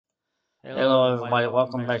Hello everybody,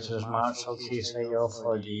 welcome back to this mod showcase video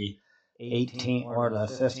for the 18th or the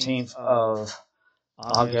 15th of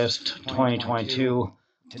August 2022.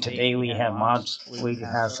 Today we have mods. We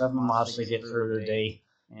have 7 mods to get through today,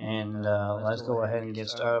 and let's go ahead and get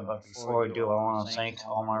started. But before we do, I want to thank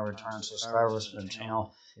all my return subscribers to the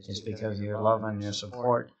channel. It's because of your love and your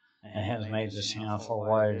support that has made this channel for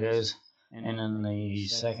what it is. And then the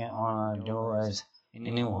second one I do is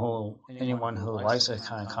anyone who likes this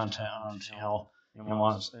kind of content on the channel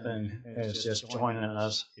and is just joining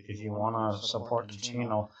us. If you want to support the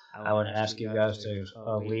channel, I would ask you guys to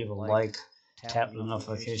leave a like, tap the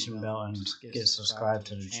notification bell, and get subscribed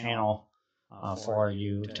to the channel for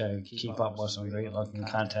you to keep up with some great looking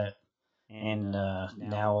content. And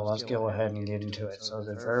now let's go ahead and get into it. So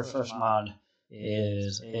the very first mod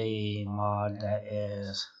is a mod that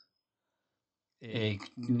is a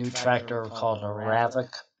new tractor called a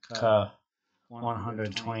Rakovica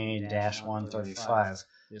 120-135.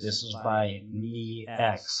 This is by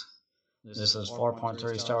MeX. This is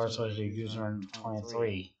 4.3 stars with a user in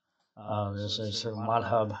 23. This is through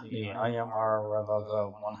ModHub. The IMR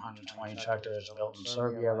Rakovica 120 tractor is built in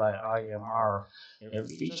Serbia by IMR. It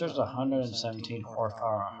features 117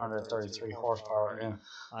 horsepower, 133 horsepower in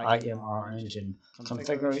IMR engine.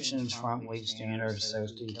 Configurations: front weight standard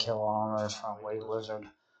 60 kilograms, front weight lizard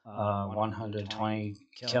 120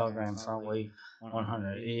 kilogram front weight,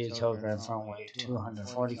 180 kilogram front weight,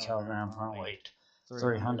 240 kilogram front weight,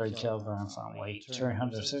 300 kilogram front weight,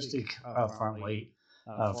 360 front weight,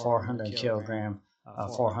 400 kilogram,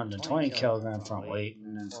 420 kilogram front weight,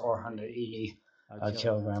 and then 480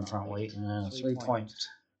 kilogram front weight, and then 3 points.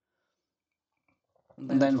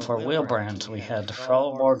 And then for wheel brands, we had the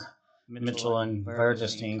Trelleborg, Michelin,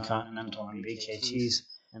 Vredestein, Continental, and BKTs.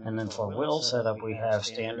 And then for wheel setup, we have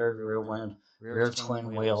standard rear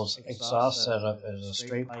twin wheels. Exhaust setup is a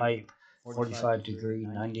straight pipe, 45 degree,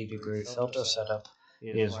 90 degree filter setup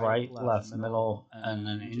is right, left, middle, and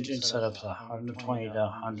then engine setup is 120 to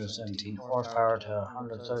 117 horsepower to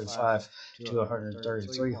 135 to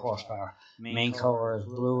 133 horsepower. Main color is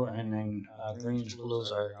blue, and then greens,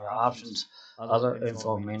 blues are your options. Other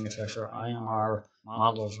info: manufacturer IMR,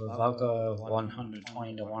 models Rakovica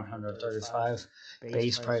 120 to 135.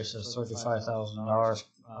 Base price is $35,000.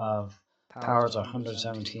 Power is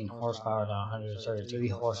 117 horsepower to 133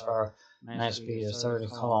 horsepower. Max speed is 30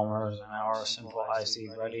 kilometers an hour. Simple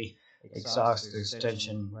IC ready. Exhaust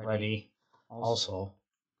extension ready also.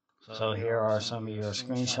 So here are some of your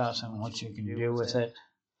screenshots on what you can do with it.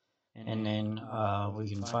 And then we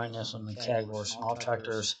can find this on the category small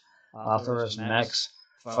tractors. Author is MEX.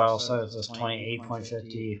 File size is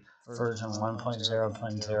 28.50. Version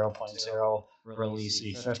 1.0.0.0. Release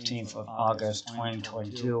the 15th of August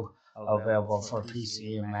 2022. Available for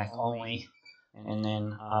PC and Mac only. And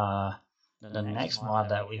then the next mod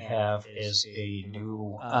that we have is a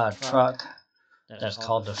new truck that's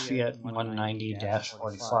called the Fiat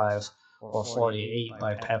 190-45 or 48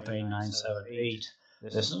 by Pepe978.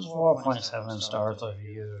 This is 4.7 stars with a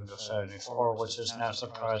user of 74, which is not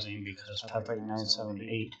surprising because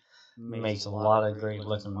Pepe978 makes a lot of great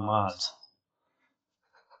looking mods.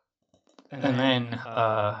 And then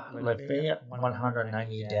the Fiat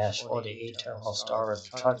 190-48 Turbo Star is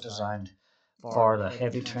the truck designed for the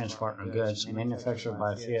heavy transport of goods, manufactured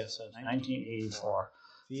by Fiat since 1984.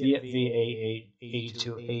 Fiat VA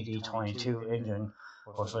 8280-22 engine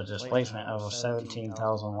with a displacement of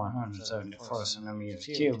 17,174 centimeters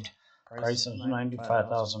cubed. Price is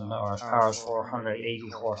 $95,000. Power is 480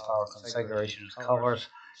 horsepower. Configurations: colors,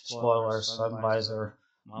 spoilers, sun visor,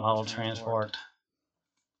 model transport.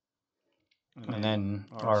 And then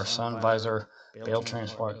our sun visor bale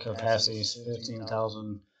transport capacity is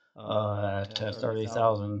 15,000 to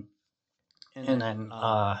 30,000. And then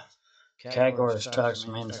categories: trucks,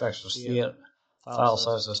 manufacturers Fiat. File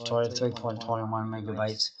size is 23.21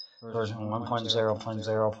 megabytes. Version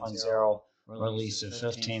 1.0.0.0. Released the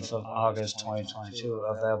 15th of August 2022.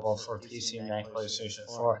 Available for PC, Mac, PlayStation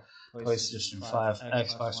 4, PlayStation 5,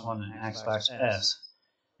 Xbox One, and Xbox S.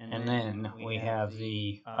 And then we have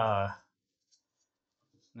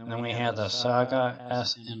the Saga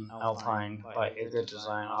NS Alpin by Eger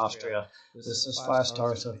Design Austria. This is 5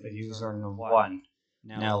 stars with a user of 1.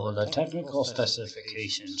 Now the technical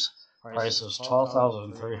specifications: price is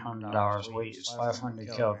 $12,300, weight is 500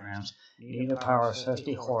 kilograms, needed power is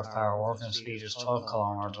 50 horsepower, working speed is 12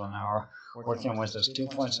 kilometers an hour, working width is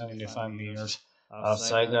 2.75 meters.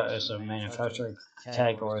 Saga is a manufacturer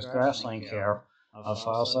category grassland care.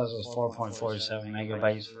 File size is 4.47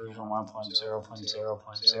 megabytes. Version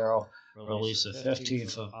 1.0.0.0. Released the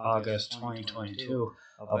 15th of August 2022.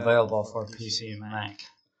 Available for PC and Mac.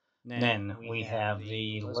 Then we have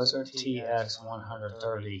the Lizard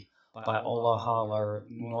TX130 by Ola Holler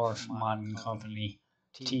North Modern Company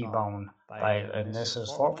T-Bone and this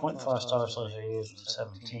is 4.5 stars, so they used in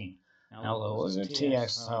 17. Now the Lizard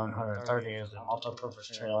TX730 is a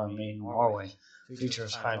multi-purpose trailer made in Norway.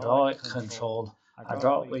 Features hydraulically controlled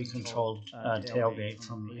tailgate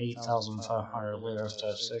from 8,500 liters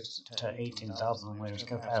to 18,000 liters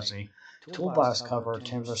capacity. Toolbox cover,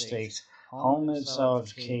 timber stakes, homemade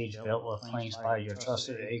salvage cage built with planks by your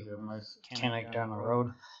trusted acre mechanic down the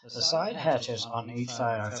road. The side hatches on each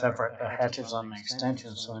side are separate. The hatches on the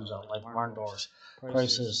extension swings out like barn doors.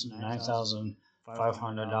 Price is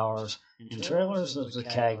 $9,500. In trailers is the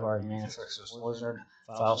category manufacturer's Lizard.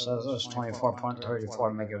 File size is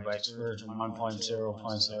 24.34 megabytes, version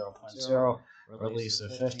 1.0.0.0. Released the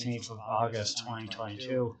 15th of August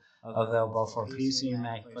 2022. Available for PC,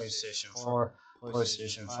 Mac, PlayStation 4,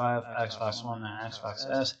 PlayStation 5, Xbox One, and Xbox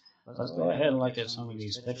S. Let's go ahead and look at some of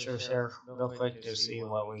these pictures here real quick to see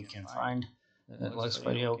what we can find. It looks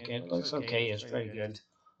pretty okay. It looks okay. It's pretty good.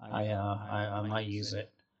 I might use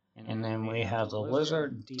it. And then we have the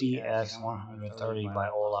Lizard DX130 by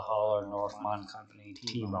Ola Holler North Modern Company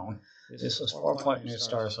T-Bone. This is 4.8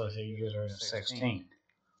 stars with a user of 16.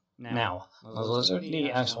 Now, the Lizard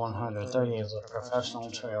DX130 is a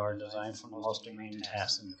professional trailer designed for the most demanding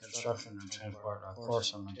tasks in construction and transport of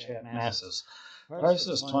coarse and masses. Price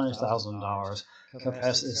is $20,000.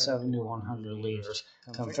 Capacity is 7,100 liters.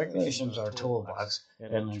 Configurations are toolbox.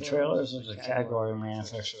 And the trailers is the category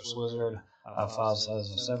manufacturer's Lizard. File size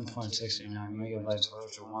is 7.69 megabytes,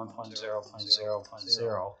 version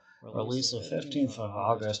 1.0.0.0. Released the 15th of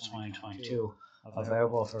August 2022.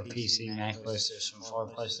 Available for PC, Mac, PlayStation 4,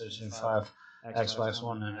 PlayStation 5, Xbox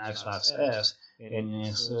One, and Xbox S. And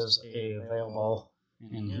this is available.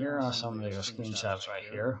 And here are some of their screenshots right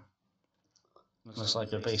here. Looks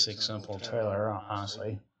like a basic, simple trailer,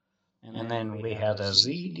 honestly. And then we had a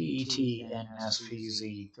ZDT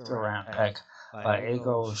NSPZ Garant Pack by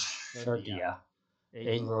Agrocertia.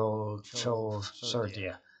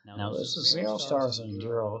 Now this is 0 stars and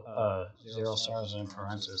 0 stars in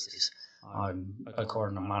parentheses.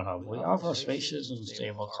 According to Motto, we offer spacious and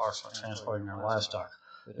stable cars for transporting your livestock.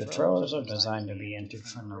 The trailers are designed to be entered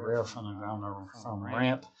from the rear, from the ground, or from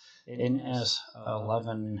ramp.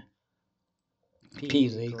 NS11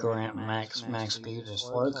 PZ Grant Max speed is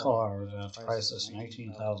 40 kilometers and the price is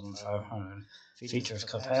 $19,500. Features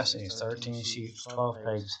capacity 13 sheets, 12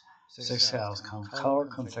 pigs, 6 cows. Color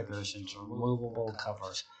configurations, removable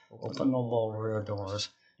covers, openable rear doors.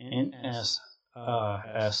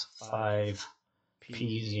 S5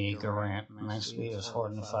 PZ Garant max speed is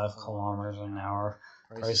 45 kilometers an hour.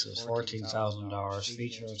 Price is $14,000.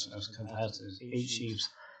 Features as capacity is 8 sheep,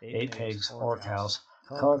 8 pigs, 4 cows.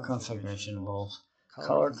 Color configurations,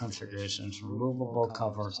 removable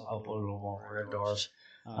covers, openable rear doors.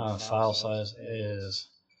 File size is,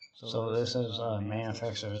 so this is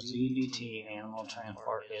manufacturer's ZDT Animal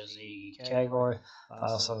Transport is the category.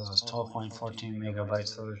 File size is 12.14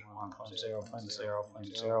 megabytes, version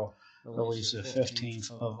 1.0.0.0. Released the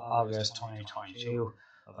 15th of August 2022.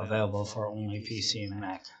 Available for only PC and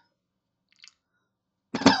Mac.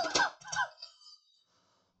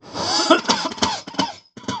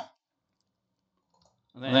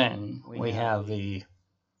 Then we have the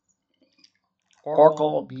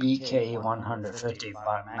Oracle BK150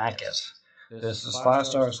 by Macus. This is 5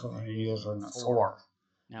 stars with a user of 4.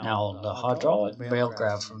 Now, the hydraulic bale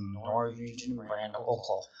grab from the Norwegian brand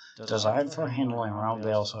Oracle, designed for handling round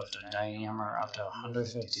bales with a diameter up to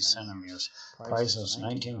 150 centimeters. Price is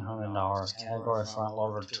 $1,900. Category front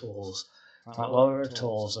loader tools. Front loader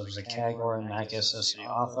tools is the category Macus is the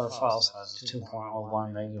author. File size is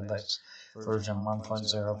 2.01 megabytes. Version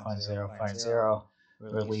 1.0.0.0.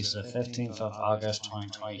 Released the 15th of August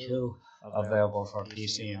 2022. Available for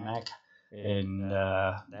PC and Mac. And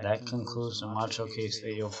that concludes the mod showcase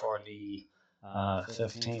video for the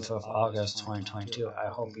 15th of August 2022. I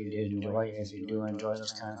hope you did enjoy. If you do enjoy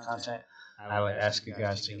this kind of content, I would ask you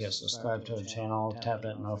guys to get subscribed to the channel, tap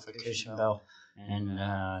that notification bell, and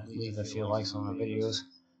leave a few likes on the videos.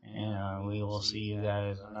 And we will see you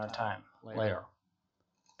guys another time. Later.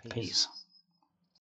 Peace.